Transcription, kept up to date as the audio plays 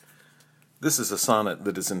This is a sonnet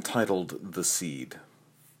that is entitled The Seed.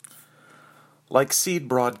 Like seed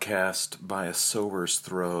broadcast by a sower's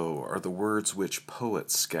throw are the words which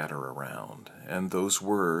poets scatter around, and those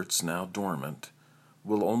words, now dormant,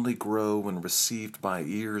 will only grow when received by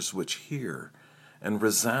ears which hear and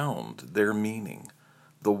resound their meaning,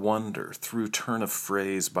 the wonder through turn of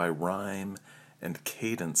phrase by rhyme and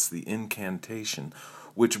cadence the incantation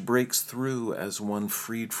which breaks through as one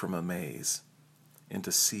freed from a maze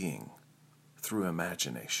into seeing through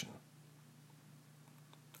imagination.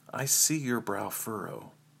 I see your brow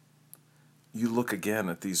furrow. You look again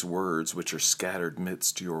at these words which are scattered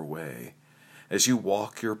midst your way. As you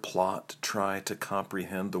walk your plot, try to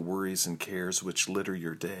comprehend the worries and cares which litter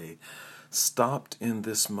your day. Stopped in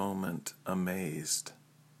this moment, amazed,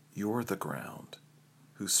 you're the ground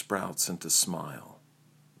who sprouts into smile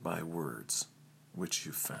by words which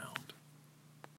you found.